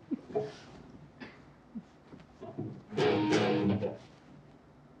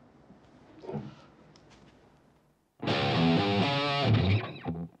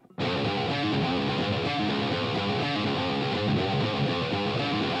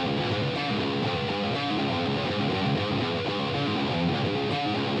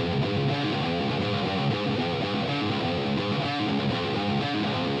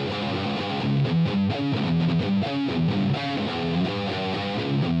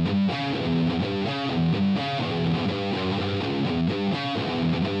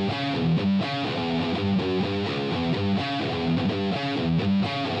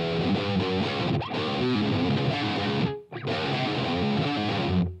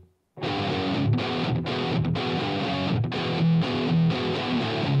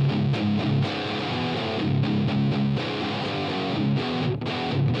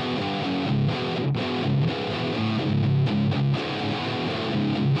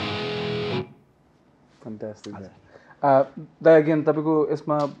Fantastic. That again, tapiko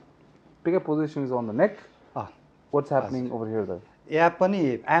isma pickup position is on the neck. What's happening over here though? यहाँ पनि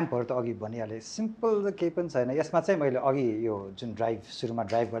एम्पहरू त अघि भनिहालेँ सिम्पल त केही पनि छैन यसमा चाहिँ मैले अघि यो जुन ड्राइभ सुरुमा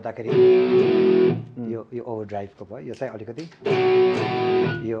ड्राइभ गर्दाखेरि यो ओभर ड्राइभको भयो यो चाहिँ अलिकति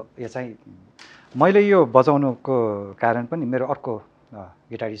यो चाहिँ मैले यो बजाउनुको कारण पनि मेरो अर्को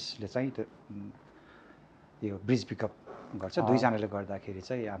गिटारिस्टले चाहिँ त्यो यो ब्रिज पिकअप गर्छ दुईजनाले गर्दाखेरि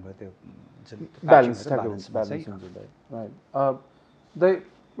चाहिँ हाम्रो त्यो ब्यालेन्स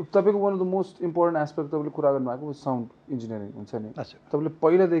तपाईँको one of the most important aspect तपाईँले कुरा गर्नुभएको साउन्ड इन्जिनियरिङ हुन्छ नि तपाईँले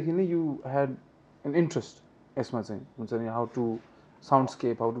पहिलादेखि नै यु ह्याड एन इन्ट्रेस्ट यसमा चाहिँ हुन्छ नि how to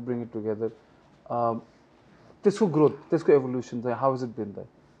soundscape how to bring it together त्यसको ग्रोथ त्यसको एभोल्युसन चाहिँ how is it been the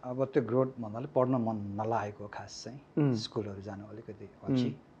अब त्यो ग्रोथ भन्नाले पढ्न मन नलागेको खास चाहिँ स्कुलहरू जानु अलिकति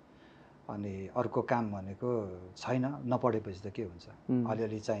अल्छी अनि अर्को काम भनेको छैन नपढेपछि त के हुन्छ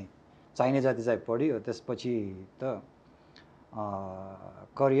अलिअलि चाहिँ चाहिने जति चाहिँ पढ्यो त्यसपछि त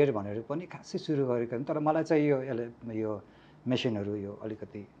करियर भनेर पनि खासै सुरु गरेको तर मलाई चाहिँ यो मेसिनहरू यो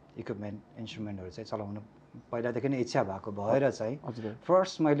अलिकति इक्विपमेन्ट इन्स्ट्रुमेन्टहरू चाहिँ चलाउनु पहिलादेखि नै इच्छा भएको भएर चाहिँ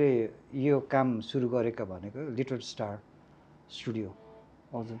फर्स्ट मैले यो काम सुरु गरेको भनेको लिटल स्टार स्टुडियो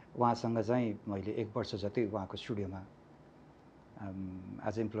उहाँसँग चाहिँ मैले 1 वर्ष जति उहाँको स्टुडियोमा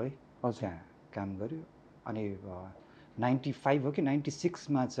एज इम्प्लोइ त्यहाँ काम गऱ्यो अनि 95 हो कि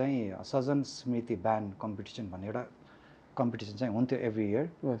 96मा चाहिँ सजन स्मृति ब्यान्ड कम्पिटिसन भन्ने एउटा कम्पिटिसन चाहिँ हुन्थ्यो एभ्री इयर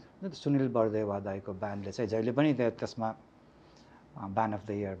सुनिल बरदेवा दाईको ब्यान्डले चाहिँ जहिले पनि त्यसमा band of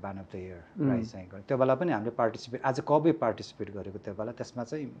the year price चाहिँ गऱ्यो त्यो बेला पनि हामीले पार्टिसिपेट एज अ कबे पार्टिसिपेट गरेको त्यो बेला त्यसमा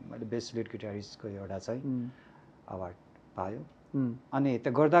चाहिँ मैले बेस्ट लिड गिटारिस्टको एउटा चाहिँ अवार्ड पायो अनि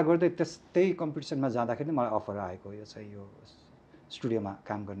त्यो गर्दा गर्दै त्यही कम्पिटिसनमा जाँदाखेरि मलाई अफर आएको यो चाहिँ यो स्टुडियोमा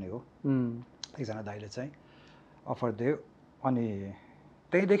काम गर्ने हो एकजना दाइले चाहिँ अफर दियो अनि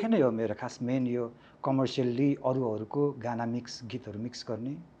त्यहीदेखि नै हो मेरो खास मेन यो कमर्सियल्ली अरूहरूको गाना गीतहरू मिक्स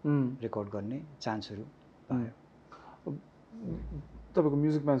गर्ने रेकर्ड गर्ने चान्सहरू पायो तपाईँको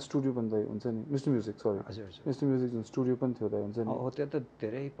म्युजिक ब्यान्ड स्टुडियो पनि त हुन्छ नि मिस्टर म्युजिक सरी हजुर मिस्टर म्युजिक जुन स्टुडियो पनि थियो त हुन्छ नि हो त्यो त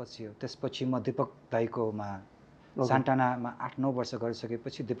धेरै पछि हो त्यसपछि म दिपक दाईकोमा सान्टानामा 8-9 वर्ष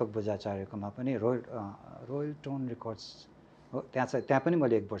गरिसकेपछि दिपक बजाचार्यकोमा पनि रोयल टोन रेकर्ड्स हो त्यहाँ पनि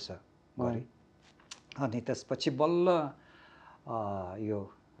मैले 1 वर्ष गरेँ अनि त्यसपछि बल्ल यो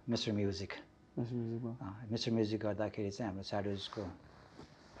मिस्टर म्युजिक गर्दाखेरि चाहिँ हाम्रो स्याडोजको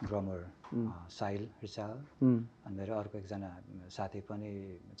ड्रमर साहिल रिचाल अनि मेरो अर्को एकजना साथी पनि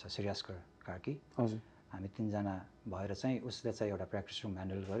छ श्रेयस्कर कार्की हामी 3जना भएर चाहिँ उसले चाहिँ एउटा प्र्याक्टिस रुम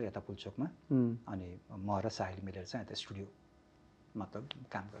ह्यान्डल गर्यो यता पुलचोकमा अनि म र साहिल मिलेर चाहिँ यता स्टुडियो मतलब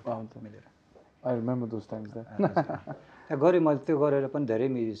काम गर्थ्यौँ मिलेर आई रिमेम्बर दोज टाइम्स त्यहाँ गरेँ मैले त्यो गरेर पनि धेरै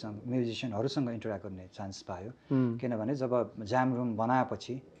म्युजिसियनहरूसँग इन्टरेक्ट गर्ने चान्स पायो किनभने जब जाम रुम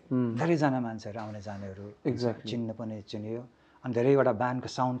बनाएपछि धेरैजना मान्छेहरू आउने जानेहरू चिन्न पनि चिनियो अनि धेरैवटा ब्यान्डको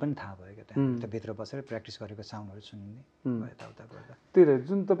साउन्ड पनि थाहा भयो क्या त्यहाँ त्यहाँभित्र बसेर प्र्याक्टिस गरेको साउन्डहरू सुनिने यताउता गर्दा त्यही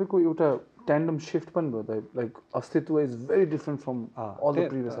जुन तपाईँको एउटा ट्यान्डम सिफ्ट पनि भयो लाइक अस्तित्व is very different from all the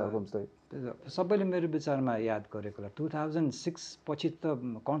previous albums सबैले मेरो विचारमा याद गरेको 2006 पछि त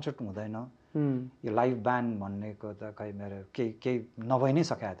कन्सर्ट हुँदैन यो लाइभ ब्यान्ड भन्नेको त खै मेरो केही नभइ नै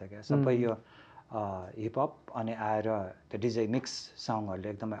सकेको थियो क्या सबै यो हिपहप अनि आएर त्यो डिजे मिक्स सङहरूले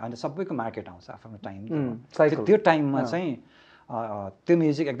एकदमै अनि सबैको मार्केट आउँछ आफ्नो टाइम त्यो टाइममा चाहिँ त्यो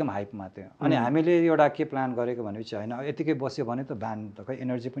म्युजिक एकदम हाइपमा थियो अनि हामीले एउटा के प्लान गरेको भनेपछि होइन यतिकै बस्यो भने त ब्यान्ड त खै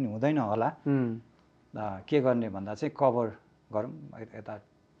एनर्जी पनि हुँदैन होला के गर्ने भन्दा चाहिँ कभर गरौँ यता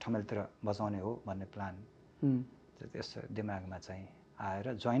ठमेलतिर बजाउने हो भन्ने प्लान त्यस्तो दिमागमा चाहिँ आएर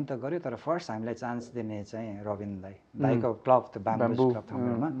जोइन त गऱ्यो तर फर्स्ट हामीलाई चान्स दिने चाहिँ रविन दाईको क्लब त्यो ब्याम्बू क्लब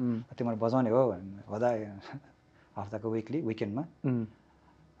ठमेलमा तिमीहरू बजाउने हो हुँदा हप्ताको विकेन्डमा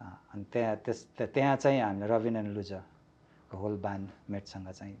अनि त्यहाँ चाहिँ हामीले रविन एन्ड लुजाको होल ब्यान्ड मेटसँग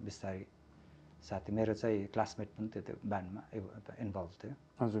चाहिँ बिस्तारै साथी मेरो चाहिँ क्लासमेट पनि थियो त्यो ब्यान्डमा इन्भल्भ थियो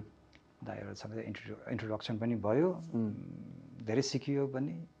हजुर दाइहरूसँग इन्ट्रोडक्सन पनि भयो धेरै सिकियो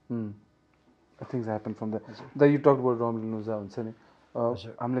पनि things happen from the you talk about Rabin लुजा हुन्छ नि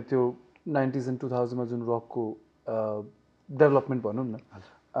हामीले त्यो 90s एन्ड 2000मा जुन रकको डेभलपमेन्ट भनौँ न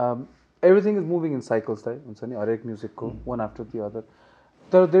everything is moving in cycles दाइ हुन्छ नि हरेक म्युजिकको वान आफ्टर दि अदर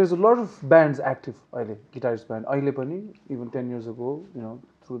तर there is a lot of bands active अहिले गिटारिस्ट ब्यान्ड अहिले पनि even 10 years ago you know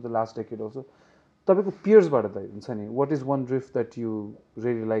through the last decade also तपाईँको पियर्सबाट दाइ हुन्छ नि what is one reef that you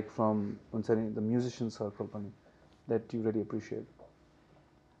really like from हुन्छ नि द म्युजिसियन सर्कल पनि द्याट यु रियली एप्रिसिएट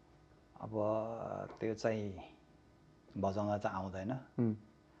अब त्यो चाहिँ बजाउन त आउँदैन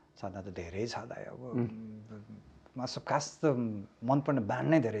सदा त धेरै छ दाइ अब खास त मनपर्ने ब्यान्ड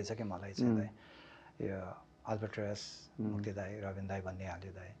नै धेरै छ कि मलाई चाहिँ दाइ यो अल्बर्ट्रेस मुक्ति दाई रविन दाई भन्ने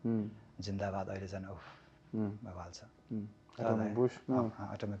हाल्यो दाई जिन्दाबाद अहिले झन् भइहाल्छ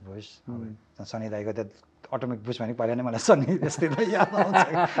अटोमिक बुश सनी दाईको त्यो अटोमिक बुश भनेको पहिला नै मलाई सनी त्यस्तै याद आउँछ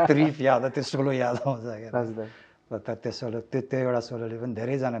त्यो रिफ याद त्यो सोलो याद आउँछ क्या त्यो सोलो त्यो एउटा सोलोले पनि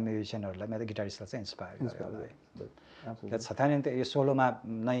धेरैजना म्युजिसियनहरूलाई मेरो गिटारिस्टलाई चाहिँ इन्सपायर गर्यो छ नि यो सोलोमा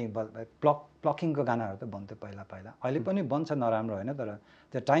नै प्लकिङको गानाहरू त बन्थ्यो पहिला अहिले पनि बन्छ नराम्रो होइन तर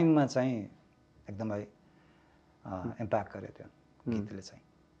त्यो टाइममा चाहिँ एकदमै इम्प्याक्ट गर्यो त्यो गीतले चाहिँ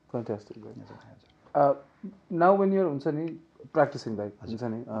नाउ वेन युर हुन्छ नि प्र्याक्टिसिङ लाइक हुन्छ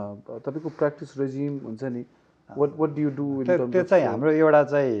नि तपाईँको प्र्याक्टिस रेजिम हुन्छ नि what do you do त्यो चाहिँ हाम्रो एउटा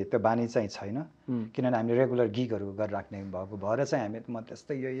चाहिँ त्यो बानी चाहिँ छैन किनभने हामीले रेगुलर गिगहरू गरिराख्ने भएको भएर चाहिँ हामी म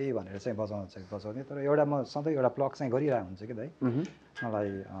त्यस्तै यही भनेर चाहिँ बजाउने तर एउटा म सधैँ एउटा प्लग चाहिँ गरिरहेको हुन्छ कि दाइ मलाई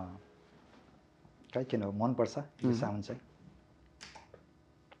खै किन मनपर्छ यो साउन्ड चाहिँ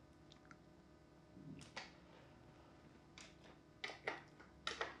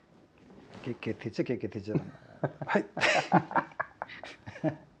के थिन्छ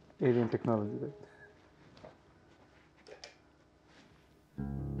एलियन टेक्नोलोजी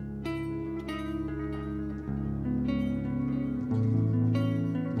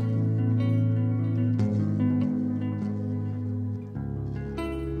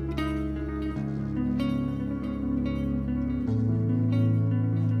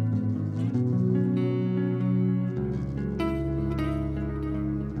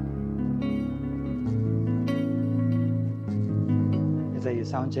चाहिँ यो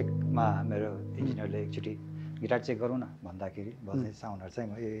साउन्ड चेकमा मेरो इन्जिनियरले एकचोटि गिटार चेक गरौँ न भन्दाखेरि बज्ने साउन्डहरू चाहिँ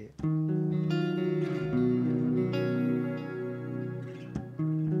म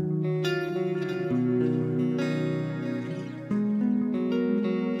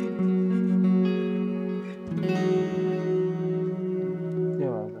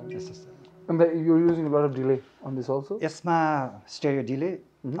And you're using a lot of delay on this also? यसमा स्टेरियो डिले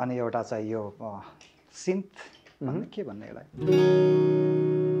अनि एउटा चाहिँ यो सिन्थ के भन्ने यसलाई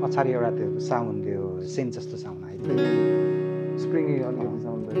पछाडि एउटा त्यो साउन्ड त्यो सिन्थ जस्तो साउन्ड आइदियो स्प्रिङ्गी अलिकति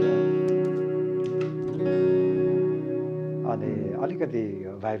साउन्ड अनि अलिकति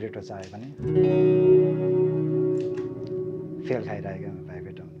भाइब्रेटो चाहियो भने फेल खाइरहेको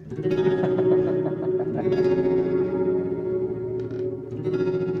भाइब्रेटो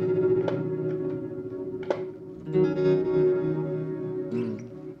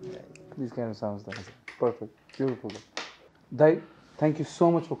These kind of sounds, that is perfect, beautiful. Dai, thank you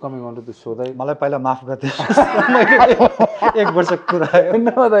so much for coming onto the show. Dai, मलाई पहिला माफ गरिदिनु एक वर्ष कुरा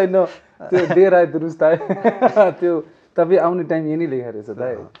no, Dai, no. त्यो देर आयो दुरुस्त आयो त्यो तपाईँ आउने टाइम यही नै लेखेको रहेछ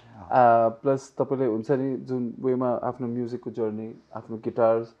दाइ प्लस तपाईँले हुन्छ नि जुन वेमा आफ्नो म्युजिकको जर्नी आफ्नो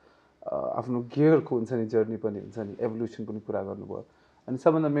गिटार्स आफ्नो गियरको हुन्छ नि जर्नी पनि हुन्छ नि एभोल्युसन पनि कुरा गर्नुभयो अनि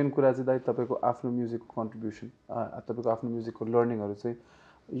सबभन्दा मेन कुरा चाहिँ दाइ तपाईँको आफ्नो म्युजिकको कन्ट्रिब्युसन तपाईँको आफ्नो म्युजिकको लर्निङहरू चाहिँ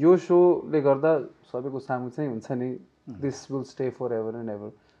यो सोले गर्दा सबैको सामु चाहिँ हुन्छ नि this will stay for ever and ever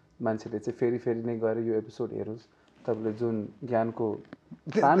मान्छेले चाहिँ फेरि फेरि नै गएर यो एपिसोड हेरोस् तपाईँले जुन ज्ञानको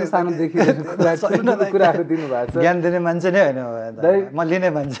सानो सानोदेखि कुराहरू दिनुभएको छ ज्ञान दिने मान्छे नै होइन म लिने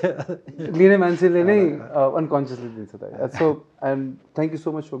मान्छे लिने मान्छेले नै अनकन्सियसली दिन्छ दाइ so and thank you so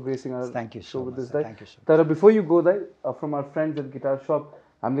much for ग्रेसिङ our thank you so with this दाइ तर बिफोर यु गो दाइ from our friends at guitar shop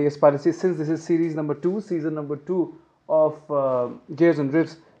हामीले यसपालि चाहिँ since this is series number 2 season number 2 of Gears and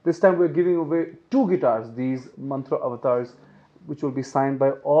Riffs. This time we're giving away 2 guitars, these Mantra Avatars, which will be signed by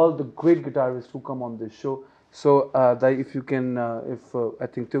all the great guitarists who come on this show. So, Dai, if you can, I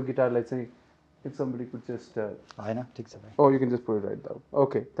think 2 guitar, let's say, if somebody could just... oh, you can just put it right down.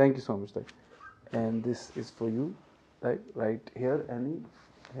 Okay, thank you so much, Dai. And this is for you, Dai, right here, and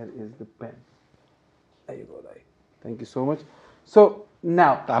here is the pen. There you go, Dai. Thank you so much. So,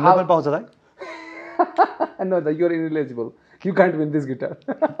 now... No, you're ineligible. You can't win this guitar.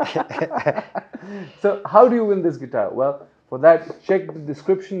 So, how do you win this guitar? Well, for that, check the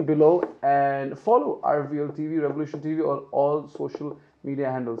description below and follow RVL TV, Revolution TV, on all social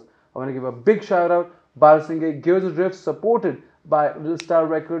media handles. I want to give a big shout out, Barahsinghe, Gears and Riffs, supported by Little Star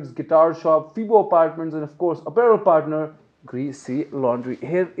Records, Guitar Shop, Fibo Apartments, and of course, apparel partner, Greasy Laundry.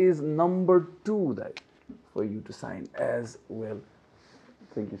 Here is number 2 that for you to sign as well.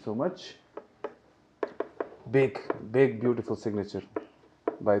 Thank you so much. Big, beautiful signature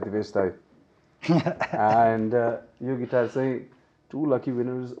by Divesh Dai. And your guitar say 2 lucky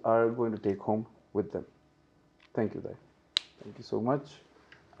winners are going to take home with them. Thank you, Dai. Thank you so much.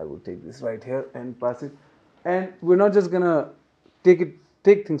 I will take this right here and pass it. And we're not just gonna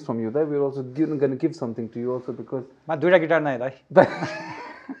take things from you, Dai. We're also gonna give something to you also because. My duita guitar nahi, Dai.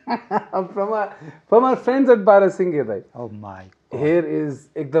 from our friends at Barahsinghe, Dai. Oh my God. Here is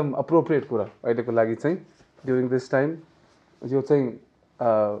ekdam appropriate kura. Ahileको लागि चाहिँ during this time यो चाहिँ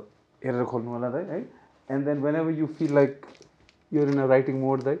हेरेर खोल्नु होला दाइ है and then whenever you feel like you're in a writing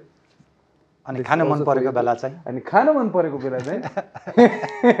mode दाइ अनि खान मन परेको बेला चाहिँ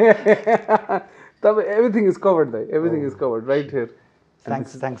तब everything is covered दाइ everything is covered right here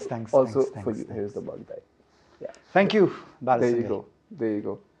thanks also for you here's the bug दाइ yeah thank you Barahsinghe. There you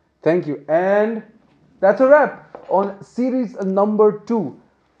go thank you and that's a wrap on series number 2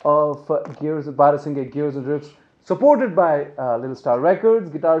 of Barahsinghe, Gears and Riffs, supported by Little Star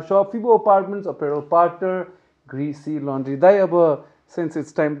Records, Guitar Shop, Fibo Apartments, apparel partner, Greasy Laundry. Dai, since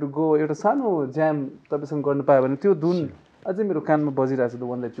it's time to go, एउटा सानो jam तपाईसँग गर्न पायो भने त्यो धुन अझै मेरो कानमा बजिरहेछ the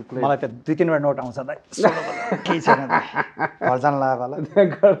one that you play. मलाई त 2-3 वटा नोट आउँछ दाइ केही छैन दाइ घर जान लाग्यो होला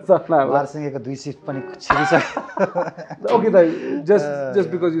Barahsingheको 2 सिट पनि छिरिसक्यो Okay दाइ just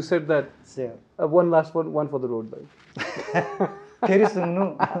because you said that one last one for the road दाइ फेरि सुन्नु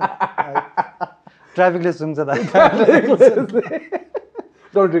ट्राफिकले सुन्छ दाइ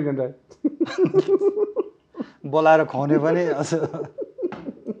Don't drink and drive. बोलाएर खुवाउने पनि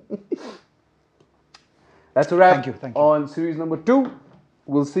That's a wrap thank you. On series number 2.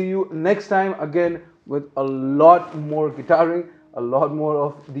 We'll see you next time again with a lot more guitaring, a lot more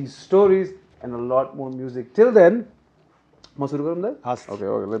of these stories, and a lot more music. Till then, okay,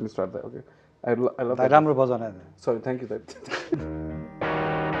 let me start that. Okay, I love that. राम्रो बजाउने Sorry, thank you.